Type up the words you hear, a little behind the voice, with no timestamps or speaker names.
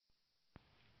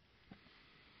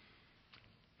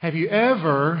Have you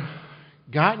ever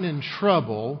gotten in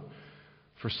trouble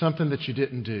for something that you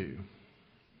didn't do?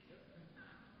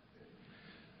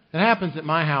 It happens at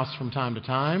my house from time to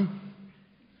time.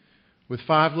 With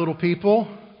 5 little people,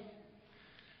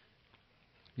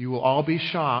 you will all be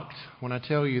shocked when I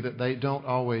tell you that they don't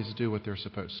always do what they're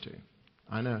supposed to.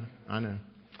 I know.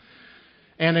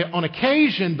 And on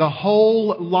occasion, the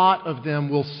whole lot of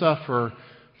them will suffer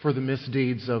for the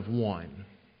misdeeds of one.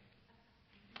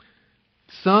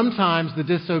 Sometimes the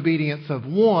disobedience of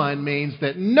one means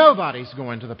that nobody's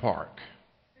going to the park,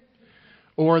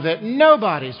 or that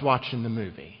nobody's watching the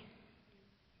movie.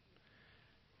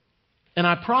 And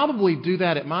I probably do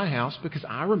that at my house because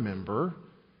I remember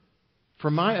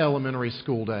from my elementary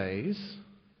school days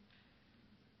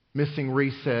missing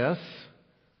recess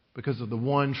because of the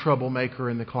one troublemaker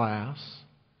in the class,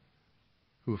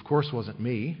 who of course wasn't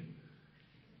me.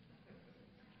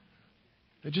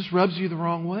 It just rubs you the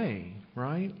wrong way,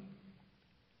 right?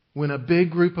 When a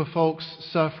big group of folks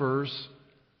suffers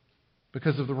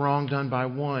because of the wrong done by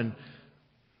one,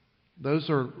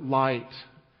 those are light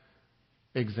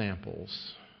examples.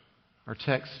 Our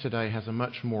text today has a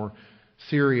much more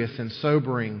serious and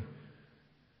sobering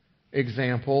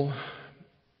example.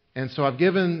 And so I've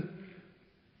given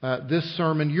this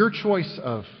sermon your choice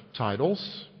of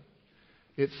titles.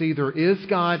 It's either Is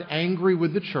God Angry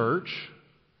with the Church?,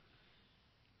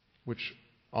 which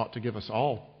ought to give us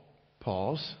all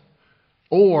pause,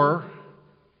 or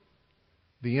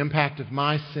The Impact of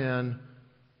My Sin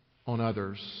on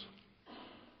Others.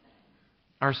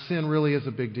 Our sin really is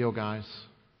a big deal, guys.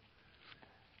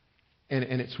 And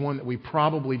it's one that we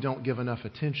probably don't give enough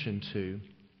attention to.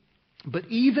 But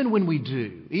even when we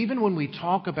do, even when we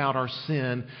talk about our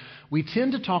sin, we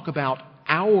tend to talk about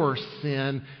our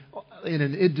sin in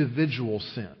an individual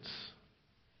sense.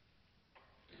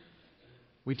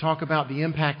 We talk about the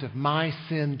impact of my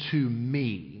sin to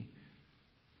me,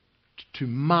 to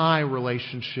my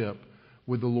relationship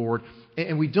with the Lord.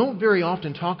 And we don't very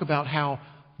often talk about how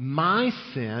my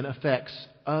sin affects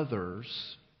others,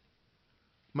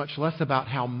 much less about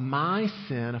how my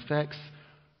sin affects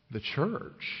the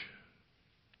church.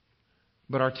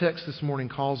 But our text this morning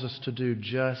calls us to do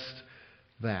just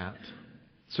that.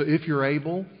 So if you're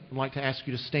able, I'd like to ask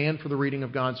you to stand for the reading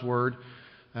of God's Word.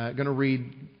 I'm going to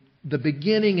read the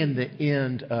beginning and the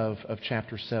end of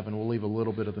chapter 7. We'll leave a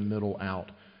little bit of the middle out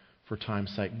for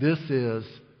time's sake. This is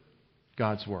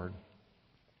God's Word.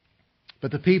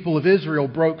 But the people of Israel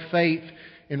broke faith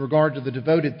in regard to the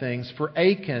devoted things, for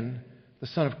Achan, the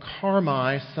son of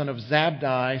Carmi, son of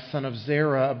Zabdi, son of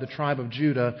Zerah of the tribe of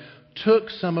Judah,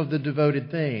 took some of the devoted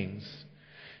things.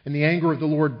 And the anger of the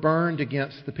Lord burned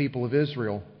against the people of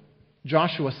Israel.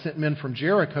 Joshua sent men from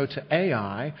Jericho to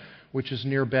Ai, which is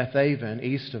near Bethaven,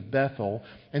 east of Bethel,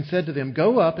 and said to them,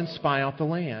 "Go up and spy out the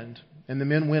land." And the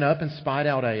men went up and spied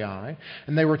out Ai.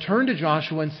 And they returned to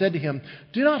Joshua and said to him,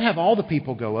 "Do not have all the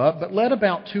people go up, but let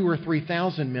about 2,000 or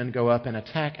 3,000 men go up and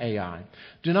attack Ai.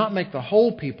 Do not make the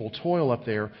whole people toil up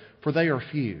there, for they are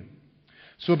few."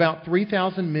 So about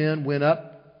 3,000 men went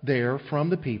up there from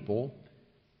the people,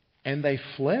 and they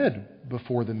fled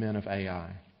before the men of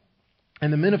Ai.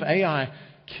 And the men of Ai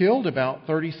killed about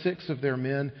 36 of their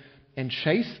men and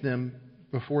chased them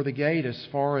before the gate as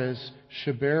far as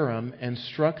Shebarim and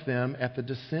struck them at the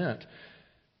descent.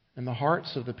 And the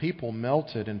hearts of the people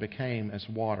melted and became as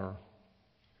water.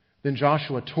 Then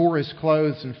Joshua tore his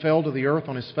clothes and fell to the earth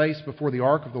on his face before the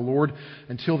ark of the Lord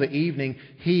until the evening,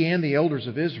 he and the elders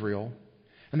of Israel.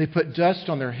 And they put dust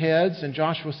on their heads, and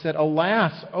Joshua said,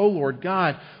 "Alas, O Lord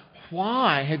God,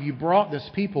 why have you brought this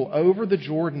people over the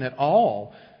Jordan at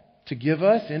all, to give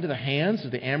us into the hands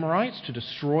of the Amorites to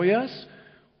destroy us?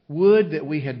 Would that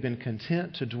we had been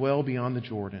content to dwell beyond the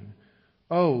Jordan.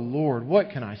 O Lord, what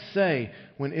can I say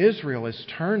when Israel has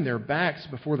turned their backs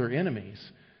before their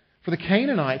enemies? For the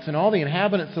Canaanites and all the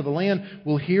inhabitants of the land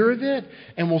will hear of it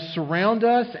and will surround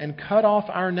us and cut off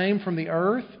our name from the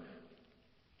earth.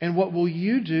 And what will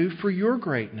you do for your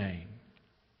great name?"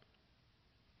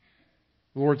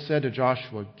 The Lord said to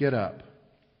Joshua, "Get up.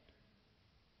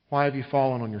 Why have you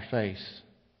fallen on your face?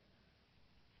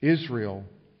 Israel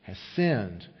has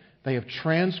sinned. They have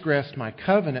transgressed my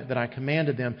covenant that I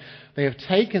commanded them. They have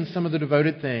taken some of the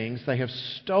devoted things. They have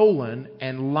stolen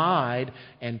and lied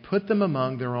and put them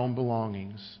among their own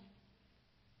belongings.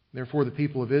 Therefore, the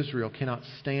people of Israel cannot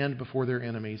stand before their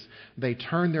enemies. They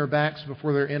turn their backs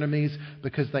before their enemies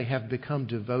because they have become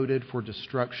devoted for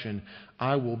destruction.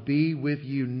 I will be with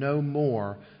you no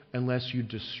more unless you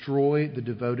destroy the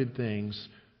devoted things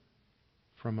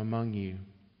from among you."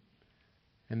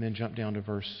 And then jump down to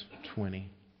verse 20.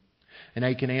 And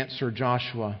Achan answered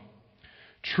Joshua,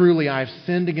 Truly, I have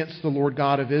sinned against the Lord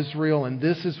God of Israel, and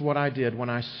this is what I did. When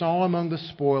I saw among the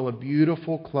spoil a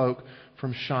beautiful cloak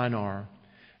from Shinar,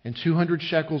 and 200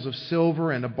 shekels of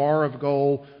silver, and a bar of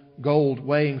gold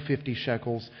weighing 50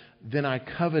 shekels, then I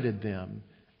coveted them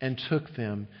and took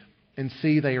them, and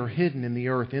see, they are hidden in the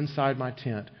earth inside my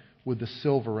tent with the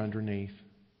silver underneath.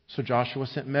 So Joshua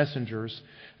sent messengers,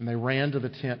 and they ran to the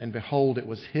tent, and behold, it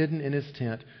was hidden in his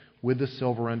tent with the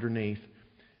silver underneath.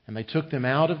 And they took them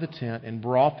out of the tent and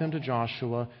brought them to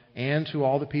Joshua and to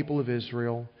all the people of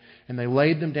Israel. And they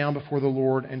laid them down before the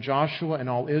Lord. And Joshua and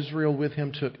all Israel with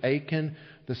him took Achan,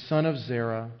 the son of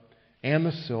Zerah, and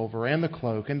the silver, and the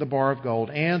cloak, and the bar of gold,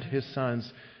 and his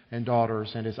sons and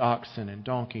daughters, and his oxen, and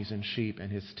donkeys, and sheep,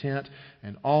 and his tent,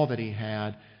 and all that he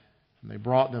had. And they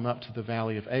brought them up to the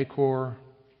valley of Achor.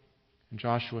 And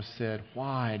Joshua said,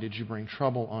 "Why did you bring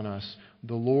trouble on us?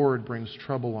 The Lord brings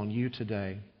trouble on you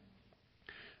today."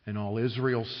 And all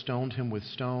Israel stoned him with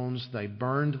stones. They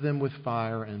burned them with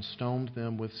fire and stoned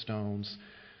them with stones.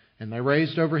 And they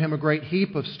raised over him a great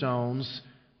heap of stones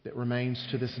that remains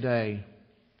to this day.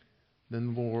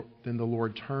 Then the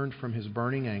Lord turned from his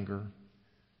burning anger.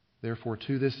 Therefore,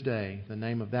 to this day, the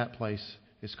name of that place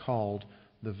is called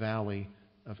the Valley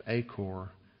of Achor,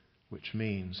 which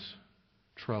means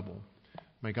trouble.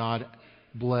 May God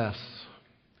bless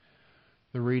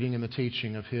the reading and the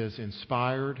teaching of His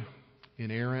inspired,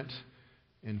 inerrant,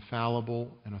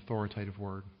 infallible, and authoritative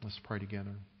Word. Let's pray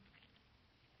together.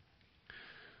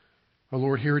 Oh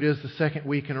Lord, here it is, the second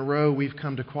week in a row we've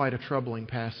come to quite a troubling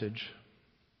passage.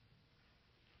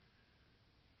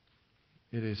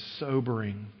 It is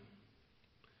sobering.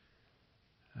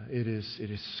 It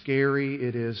is scary.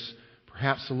 It is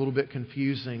perhaps a little bit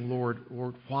confusing. Lord,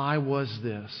 why was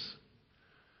this?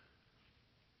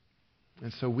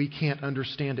 And so we can't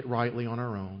understand it rightly on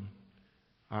our own.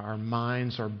 Our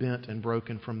minds are bent and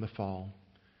broken from the fall.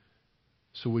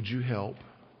 So would you help?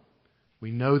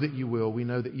 We know that you will. We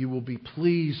know that you will be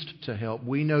pleased to help.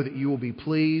 We know that you will be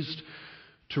pleased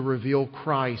to reveal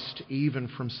Christ even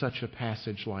from such a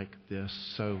passage like this.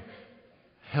 So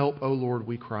help, O Lord,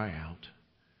 we cry out.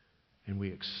 And we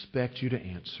expect you to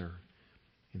answer.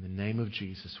 In the name of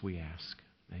Jesus we ask.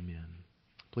 Amen.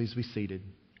 Please be seated.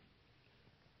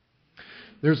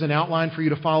 There's an outline for you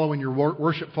to follow in your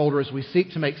worship folder as we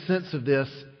seek to make sense of this.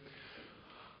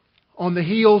 On the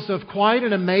heels of quite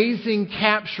an amazing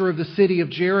capture of the city of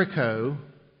Jericho,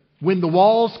 when the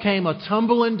walls came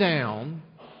a-tumbling down,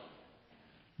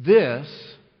 this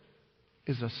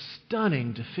is a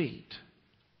stunning defeat.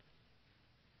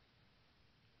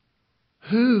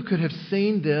 Who could have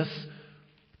seen this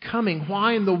coming?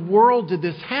 Why in the world did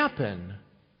this happen?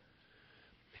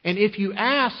 And if you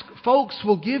ask, folks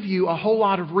will give you a whole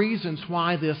lot of reasons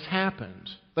why this happened.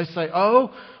 They say,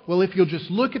 oh, well, if you'll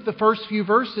just look at the first few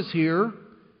verses here,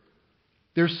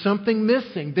 there's something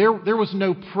missing. There was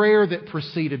no prayer that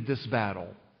preceded this battle.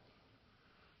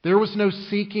 There was no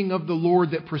seeking of the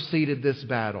Lord that preceded this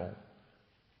battle.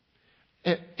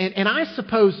 And I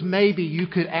suppose maybe you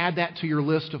could add that to your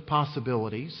list of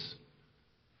possibilities,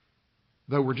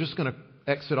 though we're just going to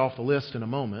exit off the list in a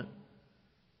moment.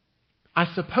 I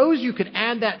suppose you could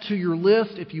add that to your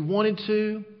list if you wanted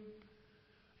to,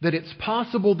 that it's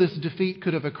possible this defeat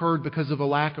could have occurred because of a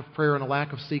lack of prayer and a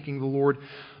lack of seeking the Lord,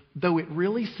 though it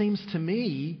really seems to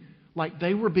me like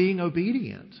they were being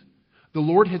obedient. The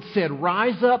Lord had said,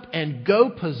 "Rise up and go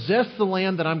possess the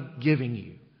land that I'm giving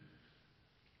you."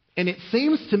 And it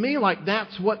seems to me like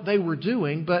that's what they were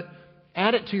doing, but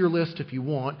add it to your list if you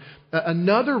want.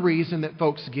 Another reason that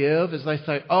folks give is they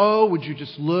say, oh, would you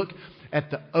just look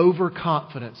at the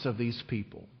overconfidence of these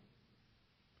people.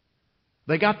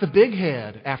 They got the big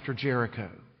head after Jericho.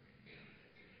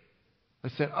 They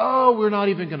said, oh, we're not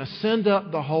even going to send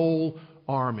up the whole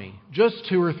army. Just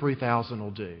 2,000 or 3,000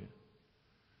 will do.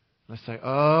 They say,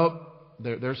 oh,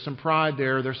 there's some pride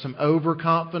there. There's some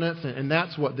overconfidence, and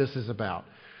that's what this is about.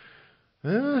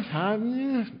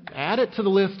 Add it to the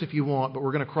list if you want, but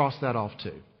we're going to cross that off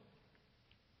too.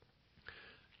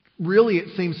 Really,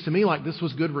 it seems to me like this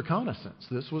was good reconnaissance.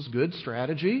 This was good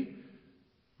strategy,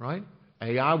 right?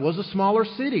 Ai was a smaller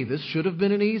city. This should have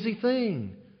been an easy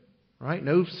thing, right?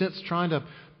 No sense trying to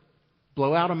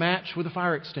blow out a match with a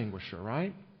fire extinguisher,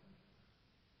 right?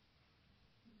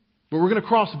 But we're going to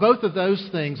cross both of those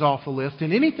things off the list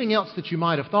and anything else that you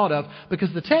might have thought of,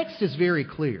 because the text is very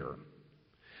clear.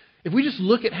 If we just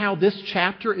look at how this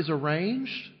chapter is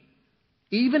arranged,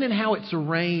 even in how it's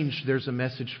arranged, there's a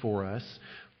message for us.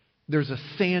 There's a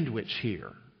sandwich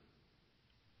here.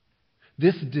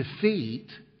 This defeat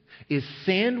is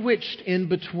sandwiched in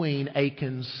between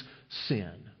Achan's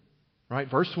sin. Right?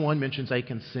 Verse 1 mentions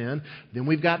Achan's sin. Then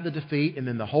we've got the defeat, and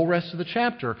then the whole rest of the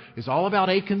chapter is all about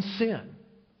Achan's sin.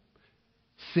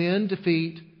 Sin,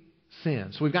 defeat, sin.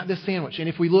 So we've got this sandwich. And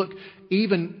if we look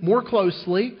even more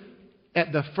closely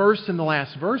at the first and the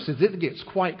last verses, it gets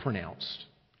quite pronounced.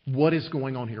 What is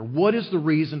going on here? What is the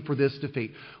reason for this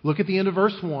defeat? Look at the end of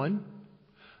verse 1.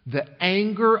 The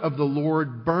anger of the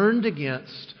Lord burned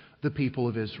against the people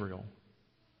of Israel.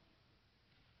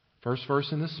 First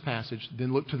verse in this passage.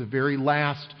 Then look to the very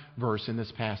last verse in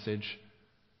this passage.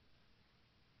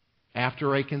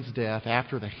 After Achan's death,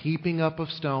 after the heaping up of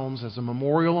stones as a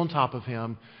memorial on top of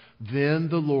him, then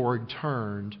the Lord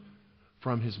turned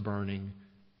from His burning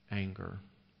anger.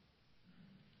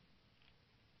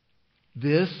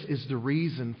 This is the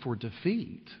reason for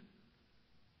defeat.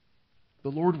 The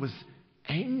Lord was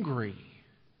angry.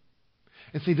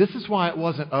 And see, this is why it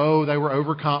wasn't, they were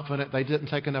overconfident, they didn't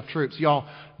take enough troops. Y'all,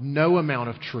 no amount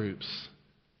of troops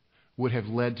would have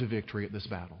led to victory at this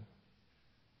battle.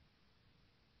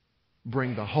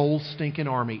 Bring the whole stinking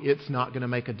army, it's not going to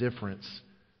make a difference.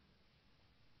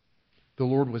 The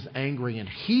Lord was angry, and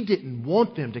He didn't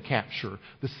want them to capture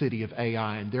the city of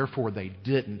Ai, and therefore they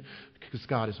didn't, because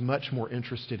God is much more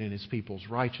interested in His people's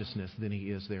righteousness than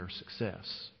He is their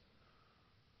success.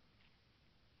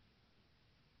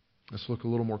 Let's look a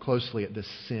little more closely at this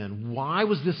sin. Why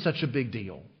was this such a big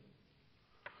deal?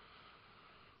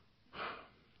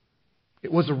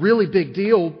 It was a really big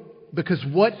deal because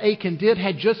what Achan did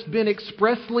had just been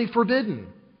expressly forbidden.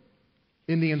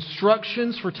 In the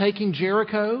instructions for taking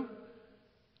Jericho,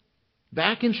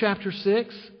 back in chapter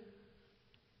 6,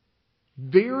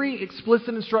 very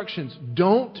explicit instructions.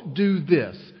 Don't do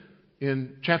this.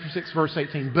 In chapter 6, verse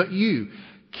 18. But you,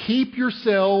 keep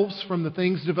yourselves from the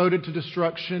things devoted to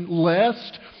destruction,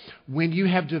 lest when you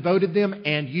have devoted them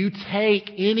and you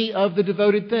take any of the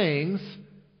devoted things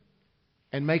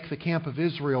and make the camp of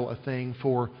Israel a thing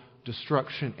for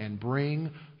destruction and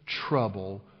bring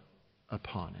trouble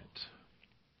upon it.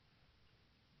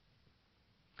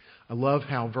 I love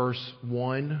how verse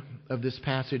 1 of this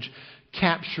passage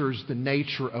captures the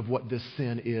nature of what this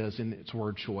sin is in its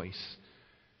word choice.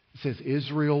 It says,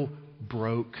 Israel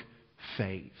broke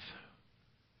faith.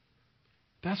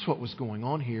 That's what was going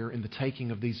on here in the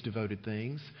taking of these devoted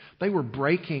things. They were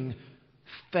breaking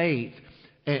faith.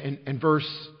 And verse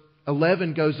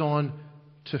 11 goes on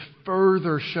to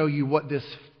further show you what this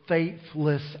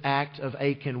faithless act of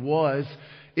Achan was.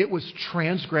 It was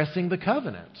transgressing the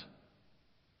covenant.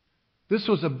 This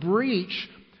was a breach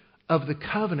of the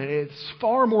covenant. It's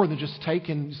far more than just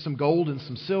taking some gold and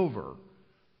some silver.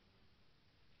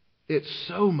 It's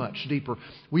so much deeper.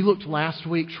 We looked last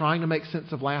week, trying to make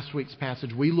sense of last week's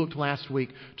passage. We looked last week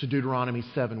to Deuteronomy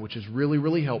 7, which is really,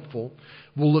 really helpful.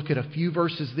 We'll look at a few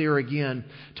verses there again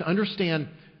to understand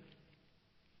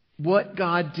what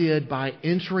God did by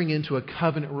entering into a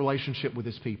covenant relationship with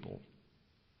His people.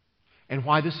 And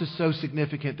why this is so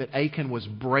significant that Achan was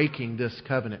breaking this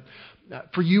covenant.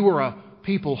 For you are a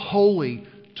people holy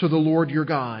to the Lord your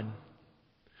God.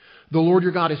 The Lord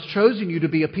your God has chosen you to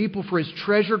be a people for His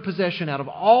treasured possession out of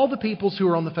all the peoples who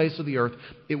are on the face of the earth.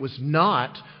 It was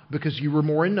not because you were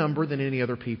more in number than any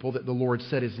other people that the Lord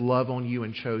set His love on you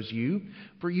and chose you,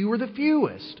 for you were the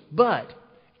fewest. But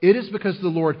it is because the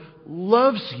Lord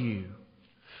loves you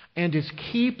and is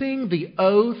keeping the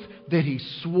oath that He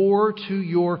swore to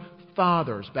your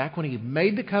fathers back when He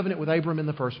made the covenant with Abram in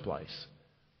the first place,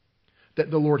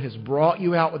 that the Lord has brought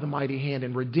you out with a mighty hand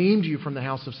and redeemed you from the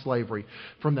house of slavery,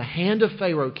 from the hand of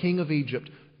Pharaoh, king of Egypt.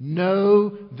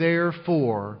 Know,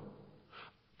 therefore,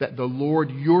 that the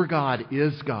Lord your God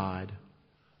is God,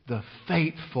 the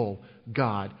faithful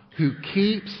God, who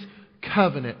keeps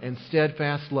covenant and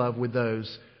steadfast love with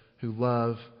those who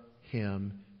love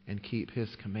Him and keep His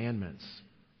commandments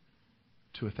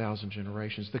to 1,000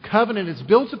 generations. The covenant is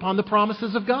built upon the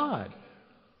promises of God.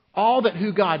 All that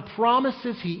who God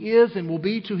promises He is and will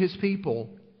be to His people.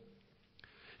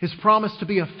 His promise to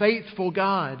be a faithful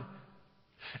God.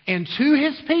 And to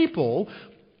His people,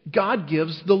 God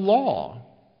gives the law.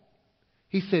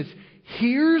 He says,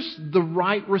 here's the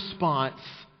right response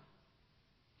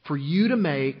for you to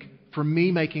make for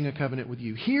me making a covenant with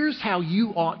you. Here's how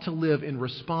you ought to live in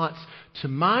response to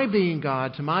my being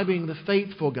God, to my being the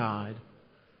faithful God.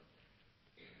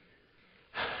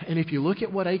 And if you look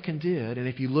at what Achan did, and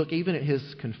if you look even at his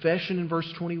confession in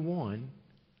verse 21,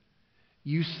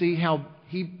 you see how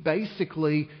he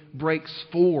basically breaks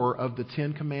 4 of the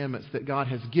 10 commandments that God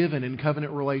has given in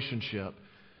covenant relationship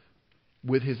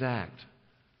with his act.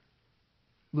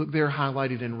 Look there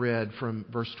highlighted in red from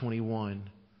verse 21.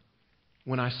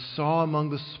 When I saw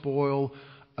among the spoil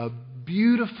a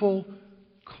beautiful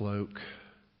cloak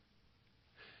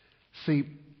See,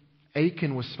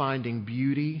 Achan was finding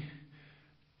beauty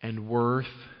and worth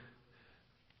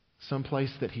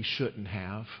someplace that he shouldn't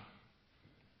have.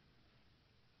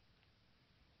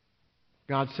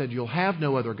 God said, "You'll have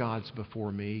no other gods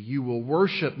before me. You will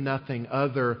worship nothing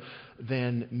other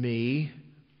than me."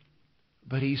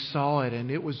 But he saw it,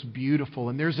 and it was beautiful.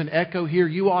 And there's an echo here.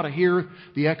 You ought to hear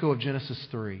the echo of Genesis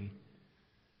 3.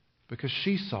 Because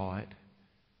she saw it,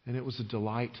 and it was a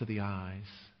delight to the eyes.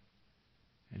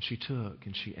 And she took,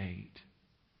 and she ate.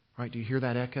 Right? Do you hear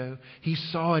that echo? He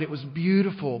saw it. It was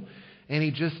beautiful. And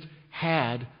he just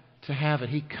had to have it.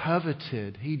 He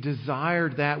coveted. He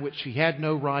desired that which he had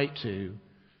no right to.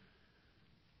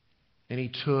 And he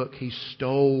took, he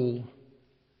stole,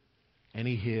 and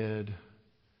he hid.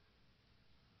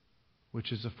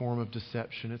 Which is a form of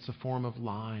deception. It's a form of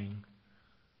lying.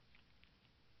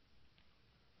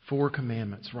 4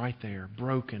 commandments right there.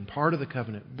 Broken. Part of the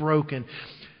covenant. Broken.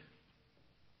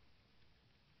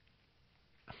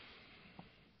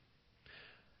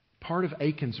 Part of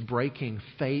Achan's breaking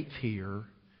faith here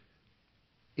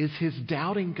is his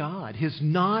doubting God, his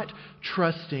not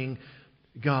trusting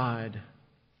God.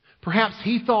 Perhaps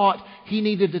he thought he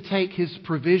needed to take his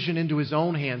provision into his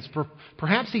own hands.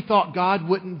 Perhaps he thought God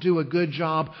wouldn't do a good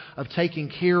job of taking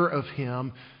care of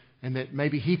him and that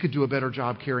maybe he could do a better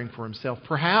job caring for himself.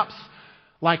 Perhaps,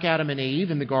 like Adam and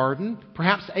Eve in the garden,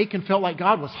 perhaps Achan felt like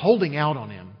God was holding out on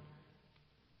him.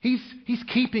 He's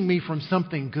keeping me from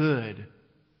something good.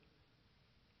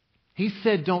 He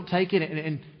said, "Don't take it,"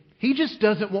 and he just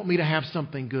doesn't want me to have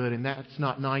something good, and that's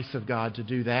not nice of God to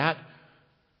do that.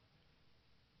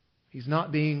 He's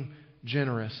not being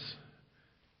generous.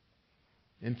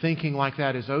 And thinking like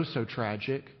that is oh so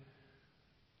tragic.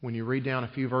 When you read down a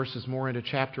few verses more into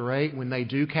chapter 8, when they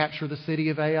do capture the city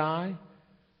of Ai,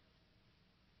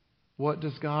 what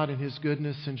does God in His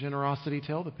goodness and generosity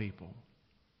tell the people?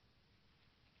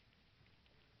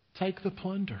 Take the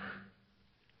plunder.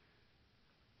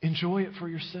 Enjoy it for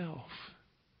yourself.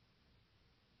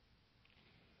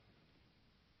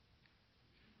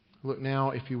 Look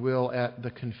now, if you will, at the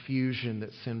confusion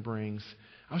that sin brings.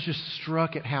 I was just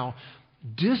struck at how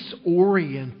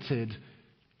disoriented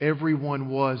everyone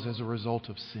was as a result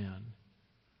of sin.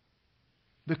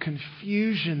 The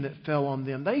confusion that fell on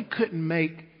them. They couldn't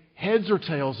make heads or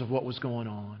tails of what was going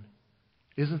on.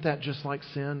 Isn't that just like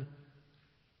sin?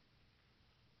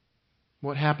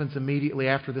 What happens immediately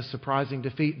after this surprising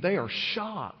defeat? They are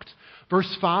shocked.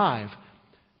 Verse 5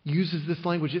 uses this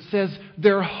language. It says,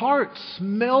 their hearts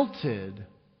melted.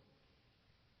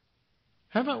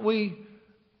 Haven't we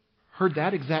heard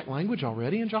that exact language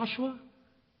already in Joshua?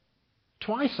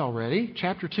 Twice already,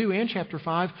 chapter 2 and chapter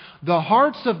 5. The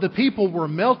hearts of the people were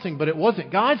melting, but it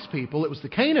wasn't God's people. It was the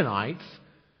Canaanites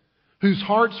whose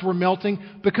hearts were melting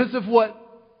because of what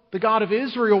the God of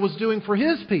Israel was doing for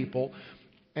His people.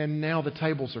 And now the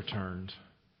tables are turned.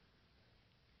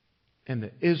 And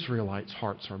the Israelites'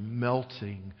 hearts are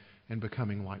melting and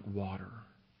becoming like water.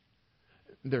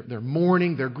 They're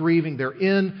mourning, they're grieving, they're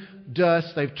in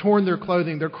dust, they've torn their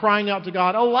clothing, they're crying out to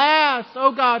God, "Alas,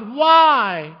 oh God,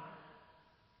 why?"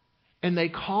 And they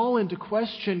call into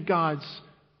question God's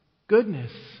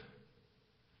goodness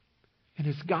and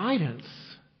His guidance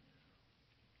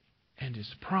and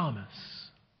His promise.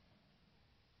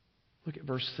 Look at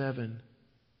verse 7.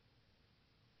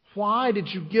 Why did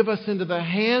you give us into the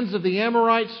hands of the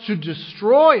Amorites to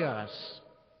destroy us?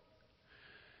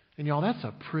 And y'all, that's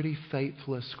a pretty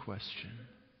faithless question.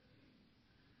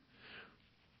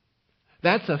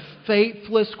 That's a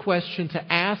faithless question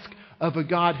to ask of a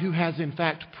God who has in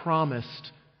fact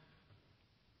promised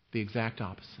the exact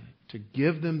opposite. To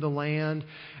give them the land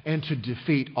and to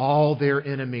defeat all their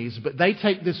enemies. But they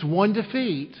take this one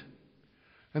defeat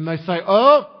and they say,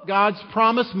 oh, God's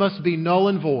promise must be null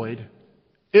and void.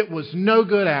 It was no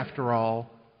good after all.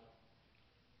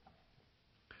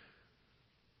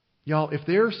 Y'all, if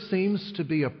there seems to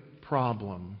be a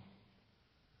problem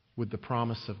with the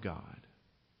promise of God,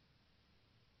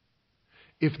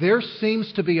 if there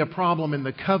seems to be a problem in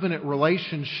the covenant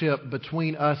relationship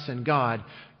between us and God,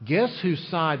 guess whose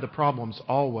side the problem's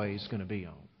always going to be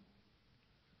on?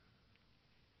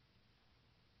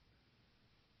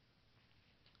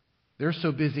 They're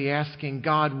so busy asking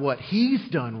God what He's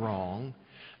done wrong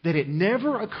that it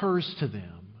never occurs to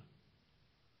them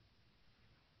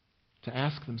to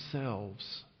ask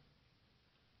themselves,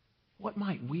 what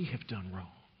might we have done wrong?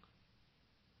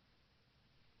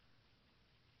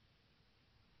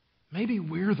 Maybe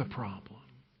we're the problem.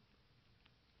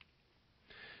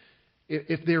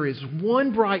 If there is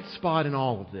one bright spot in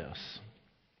all of this,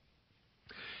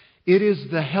 it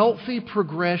is the healthy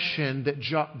progression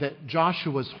that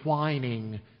Joshua's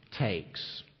whining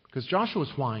takes. Because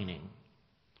Joshua's whining,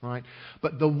 right?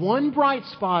 But the one bright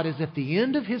spot is at the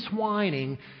end of his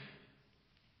whining,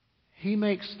 he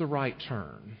makes the right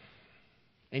turn.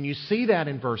 And you see that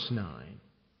in verse 9.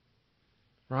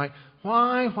 Right?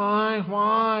 Why?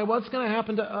 What's going to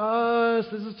happen to us?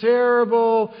 This is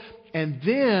terrible. And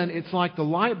then it's like the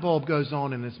light bulb goes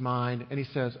on in his mind and he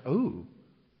says, oh,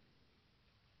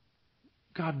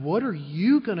 God, what are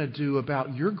you going to do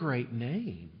about your great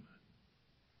name?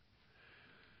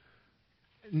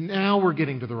 Now we're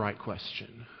getting to the right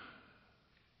question.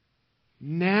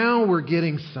 Now we're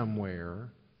getting somewhere.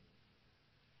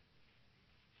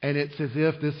 And it's as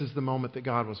if this is the moment that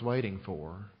God was waiting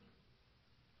for.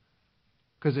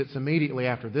 Because it's immediately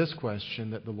after this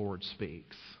question that the Lord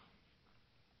speaks.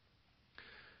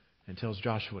 And tells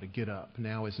Joshua to get up.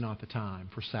 Now is not the time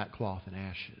for sackcloth and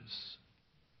ashes.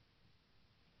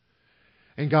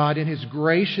 And God, in His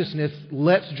graciousness,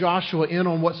 lets Joshua in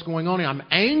on what's going on. I'm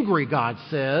angry, God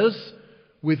says,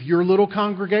 with your little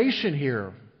congregation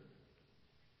here.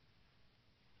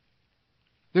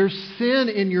 There's sin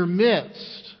in your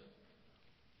midst.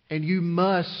 And you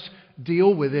must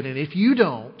deal with it. And if you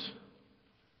don't,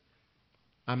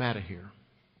 I'm out of here.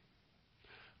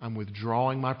 I'm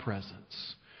withdrawing my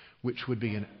presence, which would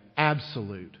be an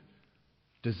absolute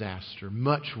disaster,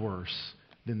 much worse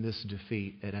than this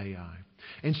defeat at Ai.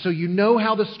 And so you know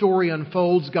how the story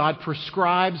unfolds. God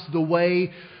prescribes the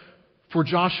way for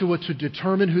Joshua to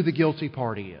determine who the guilty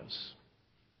party is.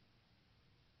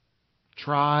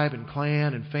 Tribe and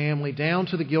clan and family, down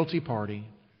to the guilty party.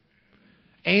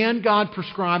 And God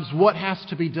prescribes what has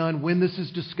to be done when this is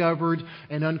discovered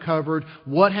and uncovered,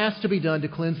 what has to be done to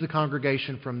cleanse the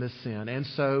congregation from this sin. And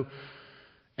so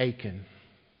Achan,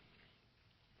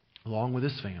 along with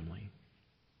his family,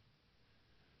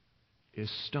 is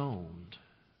stoned,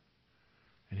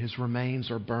 and his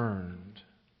remains are burned.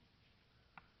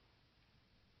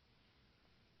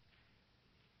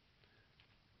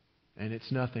 And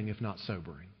it's nothing if not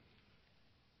sobering.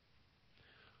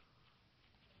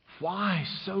 Why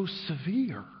so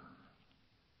severe?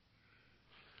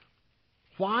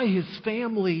 Why his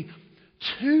family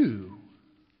too?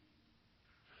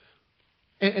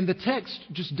 And the text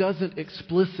just doesn't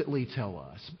explicitly tell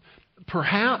us.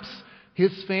 Perhaps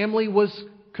his family was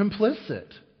complicit.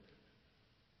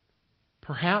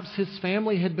 Perhaps his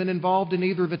family had been involved in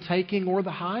either the taking or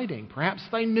the hiding. Perhaps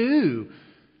they knew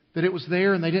that it was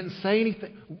there and they didn't say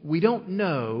anything. We don't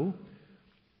know.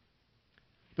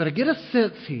 But I get a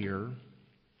sense here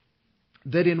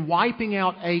that in wiping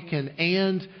out Achan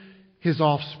and his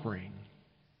offspring,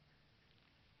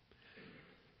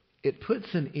 it puts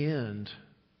an end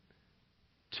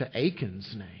to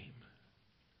Achan's name.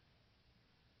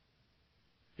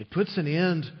 It puts an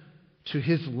end to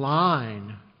his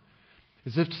line,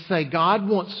 as if to say, God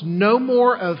wants no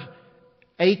more of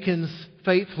Achan's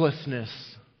faithlessness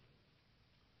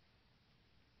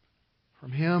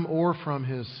from him or from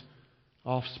his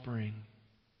offspring.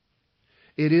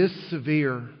 It is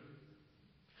severe.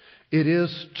 It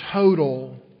is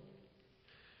total.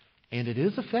 And it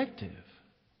is effective.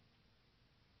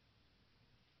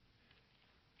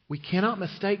 We cannot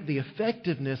mistake the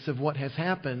effectiveness of what has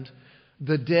happened.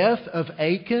 The death of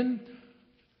Achan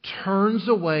turns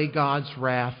away God's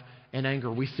wrath and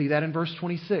anger. We see that in verse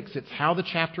 26. It's how the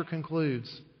chapter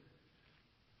concludes.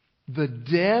 The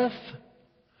death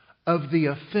of the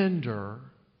offender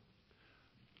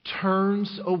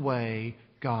turns away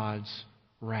God's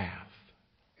wrath.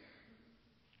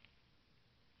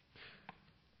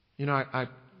 You know, I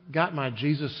got my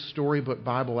Jesus Storybook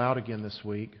Bible out again this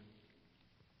week.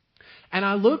 And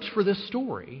I looked for this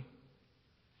story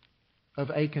of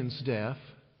Achan's death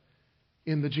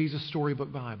in the Jesus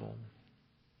Storybook Bible.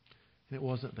 And it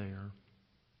wasn't there.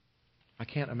 I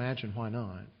can't imagine why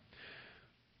not.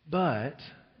 But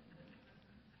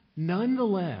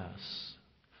nonetheless,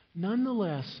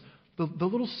 the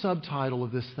little subtitle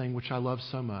of this thing, which I love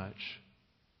so much,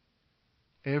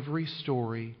 every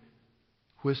story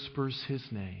whispers his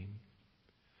name.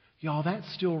 Y'all, that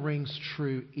still rings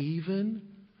true even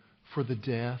for the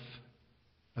death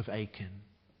of Achan.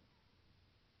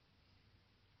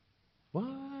 What?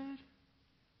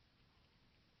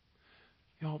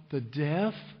 Y'all, the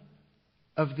death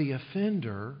of the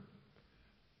offender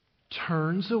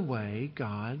turns away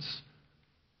God's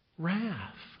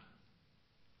wrath.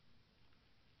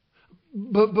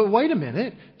 But wait a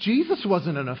minute. Jesus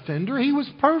wasn't an offender. He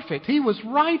was perfect. He was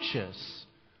righteous.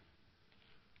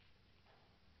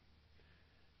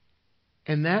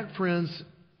 And that, friends,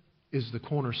 is the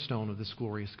cornerstone of this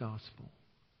glorious gospel.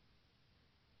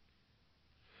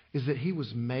 Is that he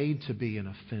was made to be an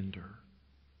offender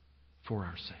for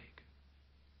our sake.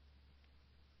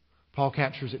 Paul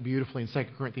captures it beautifully in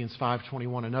 2 Corinthians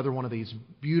 5:21, another one of these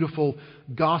beautiful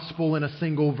gospel in a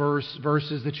single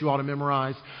verses that you ought to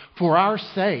memorize. For our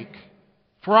sake,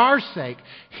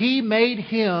 He made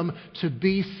Him to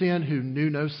be sin who knew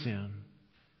no sin,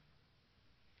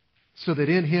 so that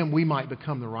in Him we might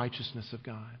become the righteousness of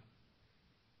God.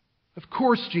 Of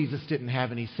course Jesus didn't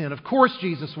have any sin. Of course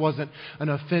Jesus wasn't an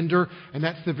offender, and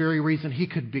that's the very reason He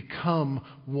could become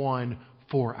one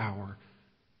for our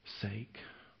sake.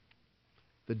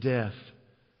 The death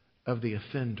of the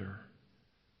offender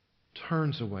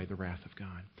turns away the wrath of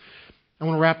God. I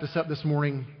want to wrap this up this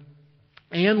morning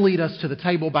and lead us to the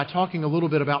table by talking a little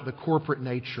bit about the corporate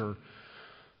nature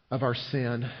of our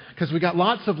sin. Because we got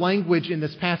lots of language in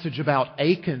this passage about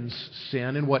Achan's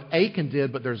sin and what Achan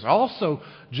did, but there's also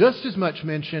just as much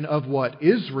mention of what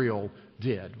Israel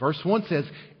did. Verse 1 says,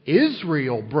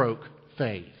 Israel broke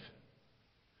faith.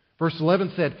 Verse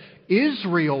 11 said,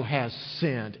 Israel has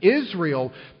sinned.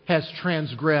 Israel has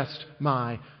transgressed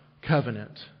my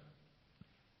covenant.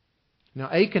 Now,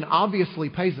 Achan obviously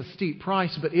pays a steep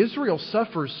price, but Israel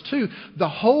suffers too. The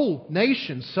whole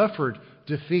nation suffered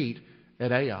defeat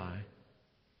at Ai.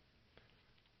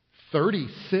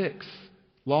 36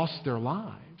 lost their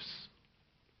lives.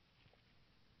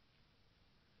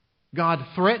 God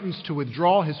threatens to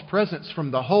withdraw His presence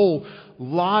from the whole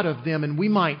lot of them, and we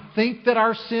might think that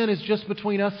our sin is just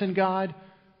between us and God,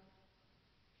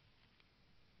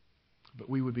 but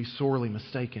we would be sorely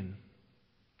mistaken.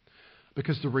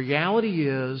 Because the reality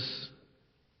is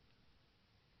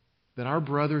that our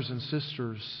brothers and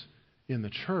sisters in the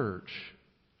church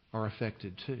are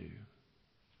affected too.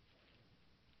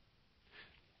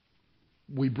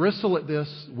 We bristle at this.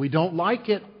 We don't like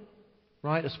it,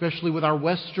 right? Especially with our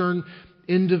Western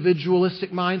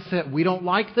individualistic mindset. We don't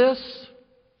like this.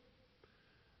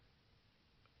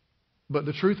 But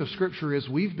the truth of Scripture is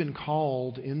we've been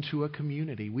called into a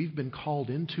community. We've been called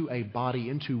into a body,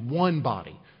 into one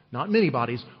body. Not many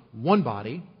bodies, one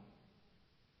body.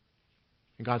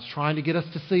 And God's trying to get us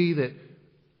to see that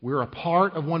we're a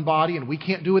part of one body and we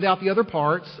can't do without the other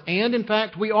parts. And in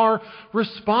fact, we are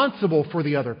responsible for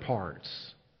the other parts.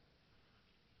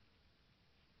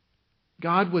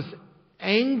 God was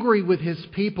angry with His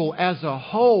people as a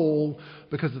whole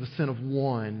because of the sin of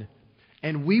one.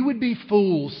 And we would be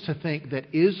fools to think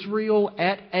that Israel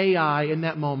at Ai in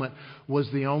that moment was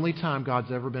the only time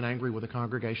God's ever been angry with a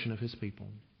congregation of His people.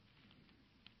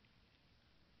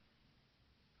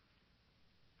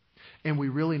 And we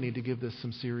really need to give this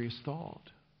some serious thought.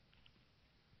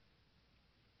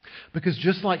 Because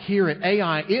just like here at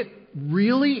Ai, it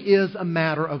really is a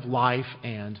matter of life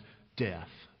and death.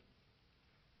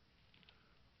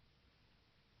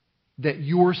 That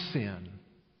your sin,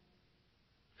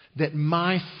 that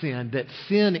my sin, that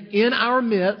sin in our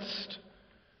midst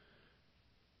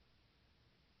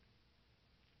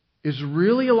is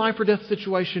really a life or death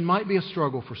situation, might be a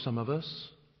struggle for some of us.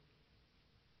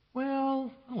 Well,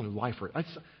 I don't know, life or...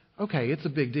 Okay, it's a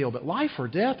big deal, but life or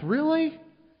death, really?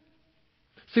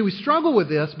 See, we struggle with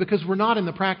this because we're not in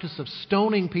the practice of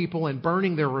stoning people and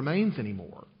burning their remains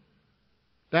anymore.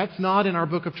 That's not in our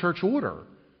book of church order,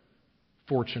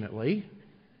 fortunately.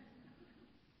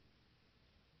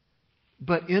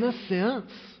 But in a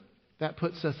sense, that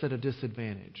puts us at a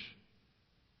disadvantage.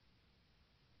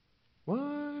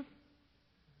 What?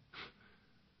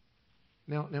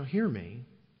 Now hear me.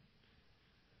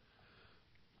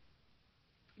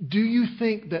 Do you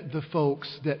think that the folks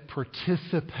that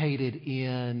participated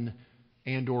in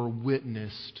and or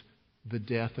witnessed the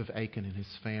death of Achan and his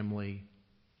family,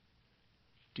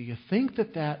 do you think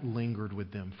that lingered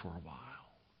with them for a while?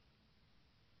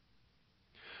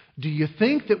 Do you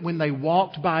think that when they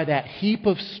walked by that heap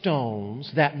of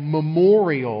stones, that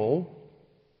memorial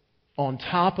on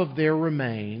top of their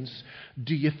remains,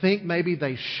 do you think maybe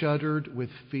they shuddered with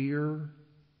fear?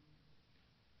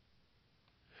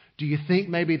 Do you think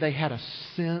maybe they had a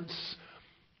sense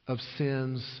of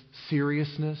sin's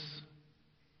seriousness?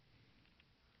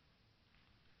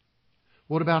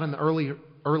 What about in the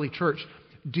early church?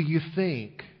 Do you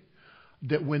think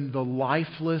that when the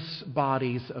lifeless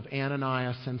bodies of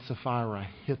Ananias and Sapphira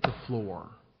hit the floor,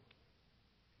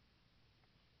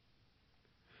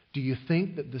 do you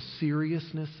think that the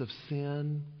seriousness of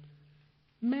sin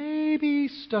maybe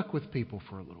stuck with people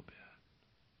for a little bit?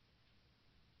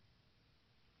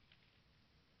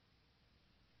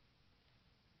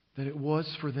 That it was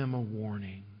for them a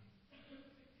warning.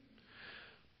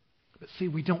 But see,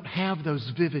 we don't have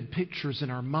those vivid pictures in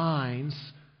our minds,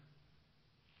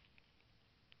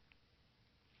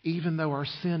 even though our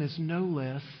sin is no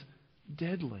less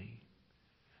deadly.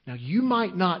 Now, you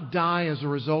might not die as a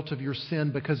result of your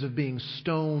sin because of being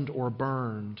stoned or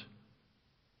burned.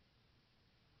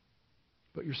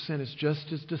 But your sin is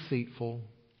just as deceitful,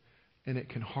 and it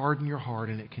can harden your heart,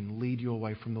 and it can lead you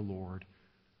away from the Lord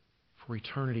for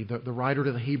eternity. The writer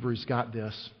to the Hebrews got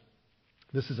this.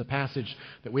 This is a passage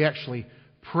that we actually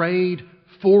prayed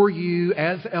for you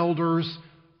as elders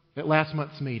at last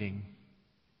month's meeting.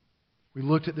 We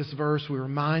looked at this verse, we were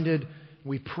reminded,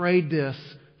 we prayed this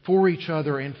for each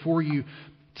other and for you.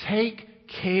 Take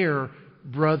care,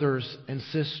 brothers and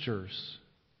sisters,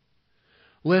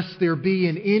 lest there be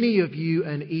in any of you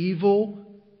an evil,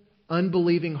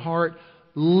 unbelieving heart,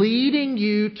 leading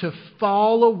you to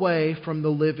fall away from the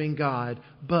living God.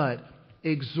 But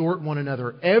exhort one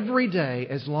another every day,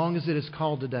 as long as it is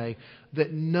called today,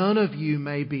 that none of you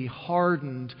may be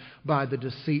hardened by the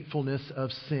deceitfulness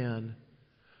of sin.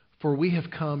 For we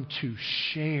have come to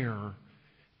share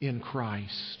in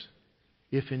Christ,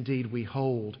 if indeed we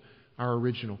hold our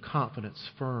original confidence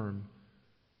firm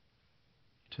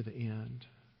to the end.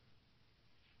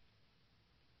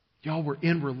 Y'all, we're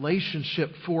in relationship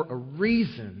for a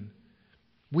reason.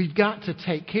 We've got to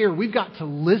take care. We've got to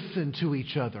listen to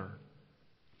each other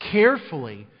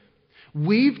carefully.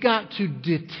 We've got to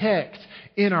detect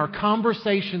in our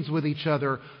conversations with each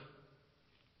other,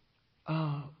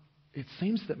 it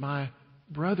seems that my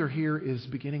brother here is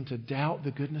beginning to doubt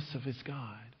the goodness of his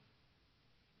God.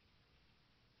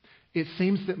 It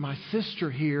seems that my sister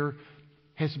here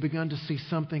has begun to see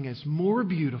something as more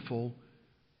beautiful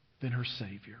than her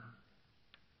Savior.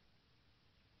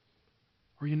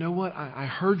 Or you know what? I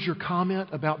heard your comment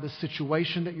about the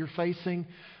situation that you're facing.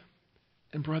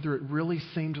 And brother,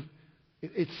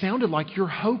 it sounded like you're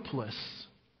hopeless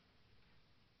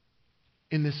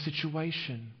in this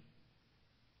situation.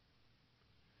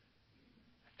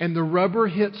 And the rubber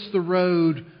hits the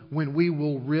road when we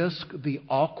will risk the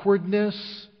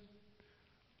awkwardness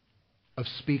of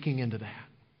speaking into that.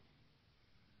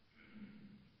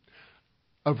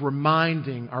 Of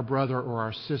reminding our brother or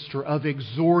our sister, of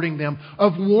exhorting them,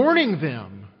 of warning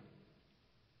them.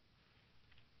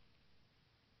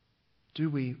 Do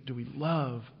we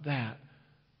love that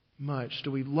much?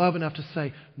 Do we love enough to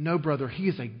say, no, brother, He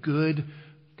is a good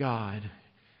God,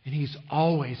 and He's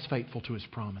always faithful to His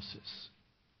promises?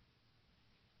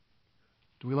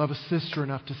 Do we love a sister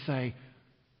enough to say,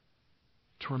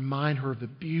 to remind her of the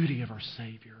beauty of our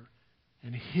Savior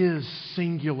and His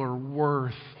singular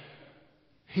worth?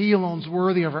 He alone's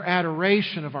worthy of our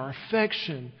adoration, of our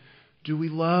affection. Do we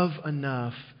love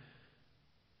enough?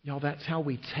 Y'all, that's how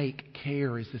we take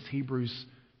care, as this Hebrews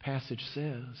passage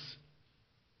says.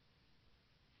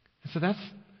 And so that's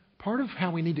part of how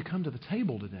we need to come to the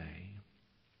table today.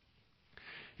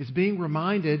 Is being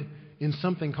reminded in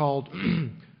something called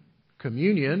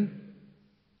communion,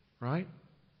 right?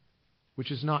 Which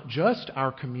is not just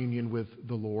our communion with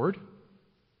the Lord,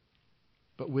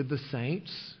 but with the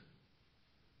saints.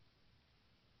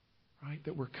 Right?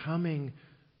 That we're coming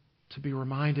to be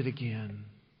reminded again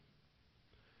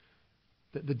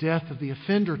that the death of the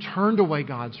offender turned away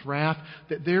God's wrath,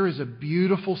 that there is a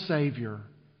beautiful Savior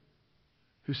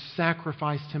who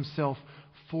sacrificed Himself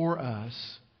for us,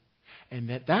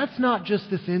 and that's not just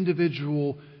this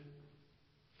individual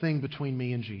thing between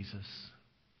me and Jesus,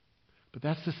 but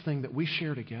that's this thing that we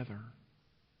share together.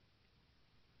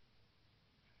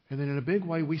 And then in a big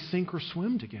way, we sink or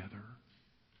swim together.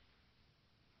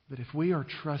 That if we are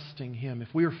trusting Him,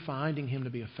 if we are finding Him to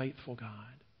be a faithful God,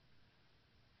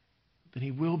 then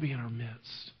He will be in our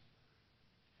midst.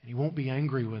 And He won't be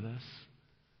angry with us,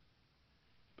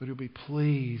 but He'll be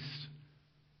pleased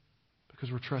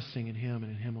because we're trusting in Him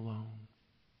and in Him alone.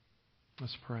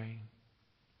 Let's pray.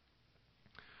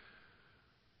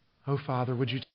 Oh, Father, would You